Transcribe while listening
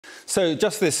So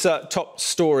just this top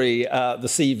story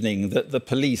this evening, that the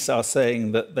police are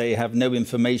saying that they have no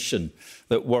information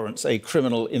that warrants a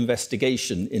criminal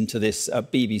investigation into this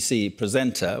BBC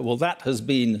presenter. Well, that has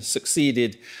been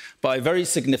succeeded by very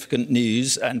significant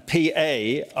news, and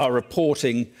PA are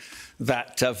reporting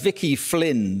that Vicky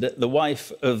Flind, the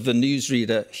wife of the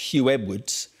newsreader Huw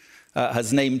Edwards,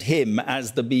 has named him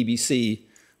as the BBC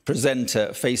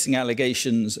presenter, facing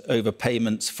allegations over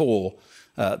payments for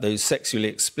those sexually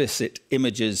explicit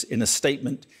images in a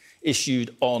statement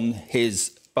issued on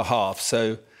his behalf.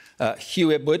 So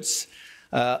Huw Edwards,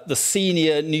 the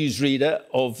senior newsreader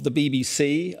of the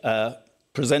BBC,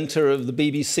 presenter of the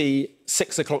BBC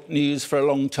 6 o'clock news for a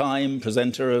long time,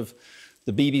 presenter of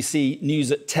the BBC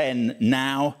News at 10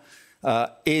 now,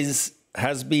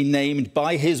 has been named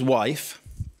by his wife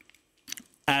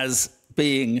as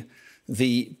being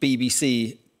the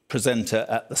BBC presenter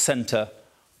at the centre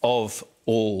of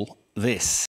all this.